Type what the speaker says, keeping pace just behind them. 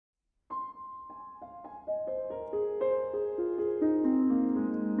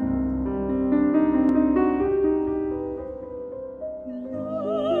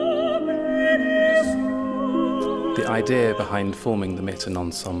idea behind forming the Myrthen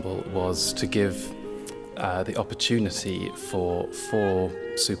Ensemble was to give the opportunity for 4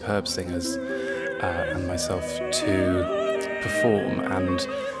 superb singers and myself to perform and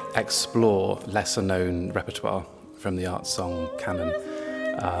explore lesser-known repertoire from the art song canon.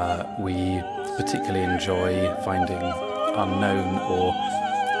 We particularly enjoy finding unknown or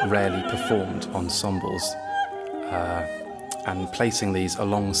rarely performed ensembles and placing these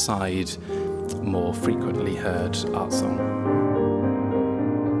alongside more frequently heard art song.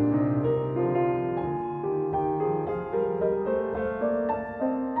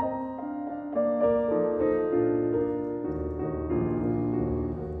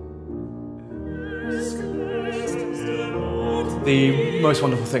 The most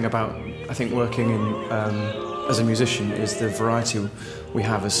wonderful thing about, I think, working in, as a musician is the variety we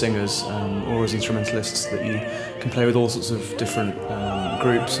have as singers or as instrumentalists, that you can play with all sorts of different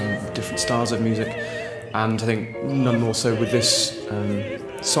groups and different styles of music. And I think none more so with this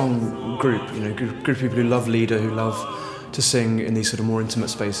song group, group of people who love leader, who love to sing in these sort of more intimate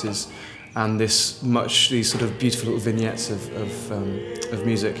spaces, and these sort of beautiful little vignettes of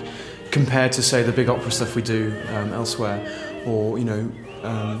music, compared to, say, the big opera stuff we do elsewhere, or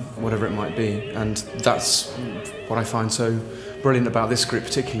whatever it might be. And that's what I find so brilliant about this group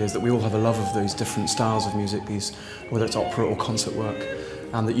particularly, is that we all have a love of those different styles of music, whether it's opera or concert work,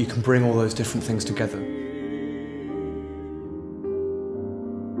 and that you can bring all those different things together.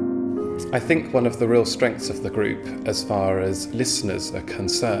 I think one of the real strengths of the group, as far as listeners are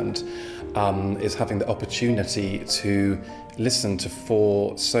concerned, is having the opportunity to listen to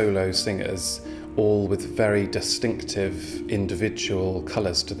 4 solo singers, all with very distinctive individual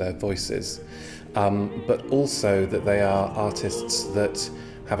colours to their voices, but also that they are artists that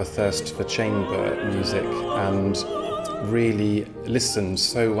have a thirst for chamber music and really listen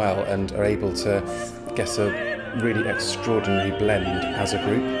so well and are able to get a really extraordinary blend as a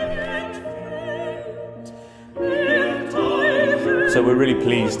group. So we're really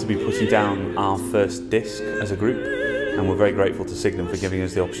pleased to be putting down our first disc as a group, and we're very grateful to Signum for giving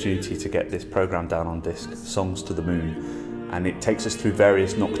us the opportunity to get this programme down on disc, Songs to the Moon. And it takes us through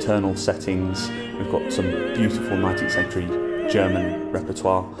various nocturnal settings. We've got some beautiful 19th century German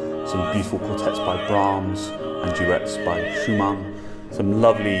repertoire, some beautiful quartets by Brahms and duets by Schumann, some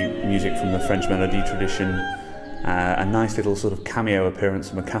lovely music from the French melody tradition, a nice little sort of cameo appearance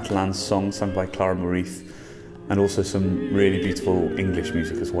from a Catalan song sung by Clara Mouriz, and also some really beautiful English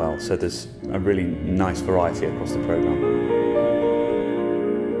music as well. So there's a really nice variety across the programme.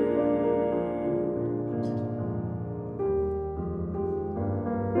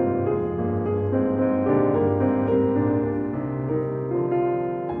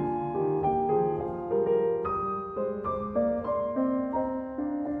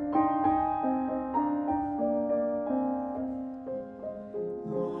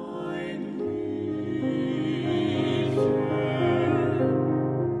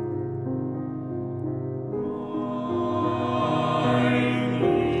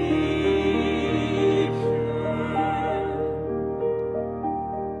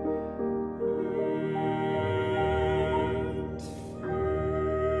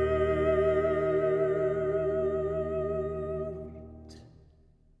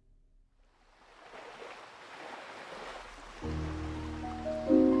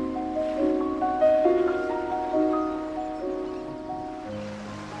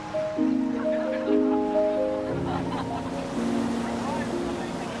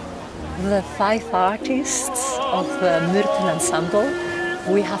 The 5 artists of the Myrthen Ensemble,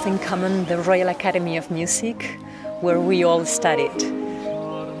 we have in common the Royal Academy of Music, where we all studied.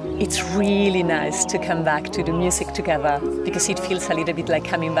 It's really nice to come back to do music together, because it feels a little bit like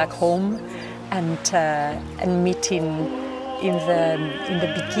coming back home and meeting in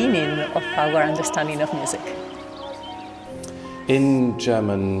the beginning of our understanding of music. In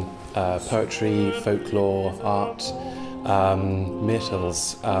German poetry, folklore, art,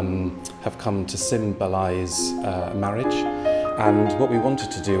 myrtles have come to symbolise marriage, and what we wanted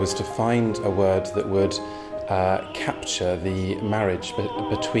to do was to find a word that would capture the marriage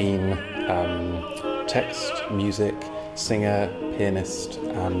between text, music, singer, pianist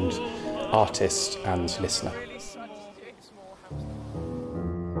and artist and listener.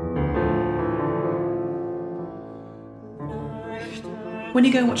 When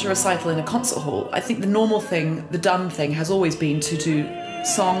you go and watch a recital in a concert hall, I think the normal thing, the done thing, has always been to do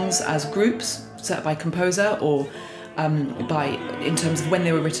songs as groups, set by composer or in terms of when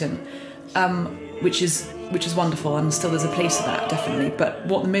they were written, which is wonderful, and still there's a place for that, definitely. But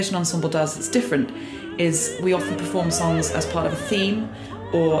what the Myrthen Ensemble does that's different is we often perform songs as part of a theme,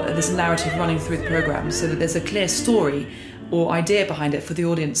 or there's a narrative running through the programme, so that there's a clear story or idea behind it for the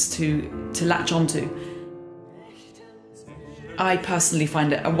audience to latch onto. I personally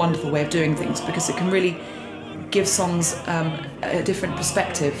find it a wonderful way of doing things because it can really give songs a different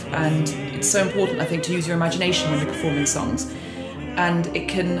perspective, and it's so important, I think, to use your imagination when you're performing songs. And it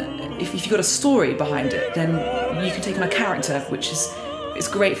can, if you've got a story behind it, then you can take on a character, which is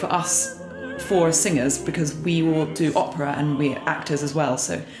great for us, for singers, because we all do opera and we're actors as well.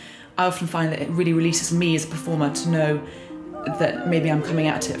 So I often find that it really releases me as a performer to know that maybe I'm coming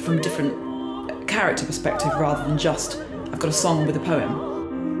at it from a different character perspective rather than just I've got a song with a poem.